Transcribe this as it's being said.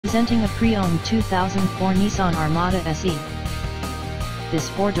Presenting a pre-owned 2004 Nissan Armada SE. This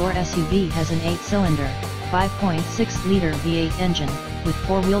 4-door SUV has an 8-cylinder, 5.6-liter V8 engine, with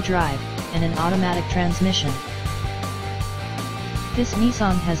 4-wheel drive, and an automatic transmission. This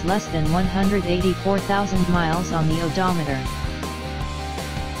Nissan has less than 184,000 miles on the odometer.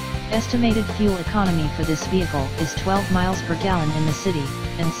 Estimated fuel economy for this vehicle is 12 miles per gallon in the city,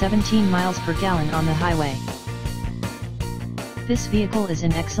 and 17 miles per gallon on the highway. This vehicle is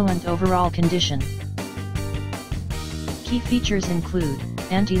in excellent overall condition. Key features include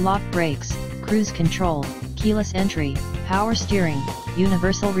anti-lock brakes, cruise control, keyless entry, power steering,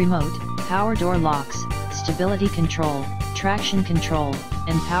 universal remote, power door locks, stability control, traction control,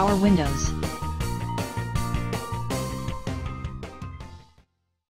 and power windows.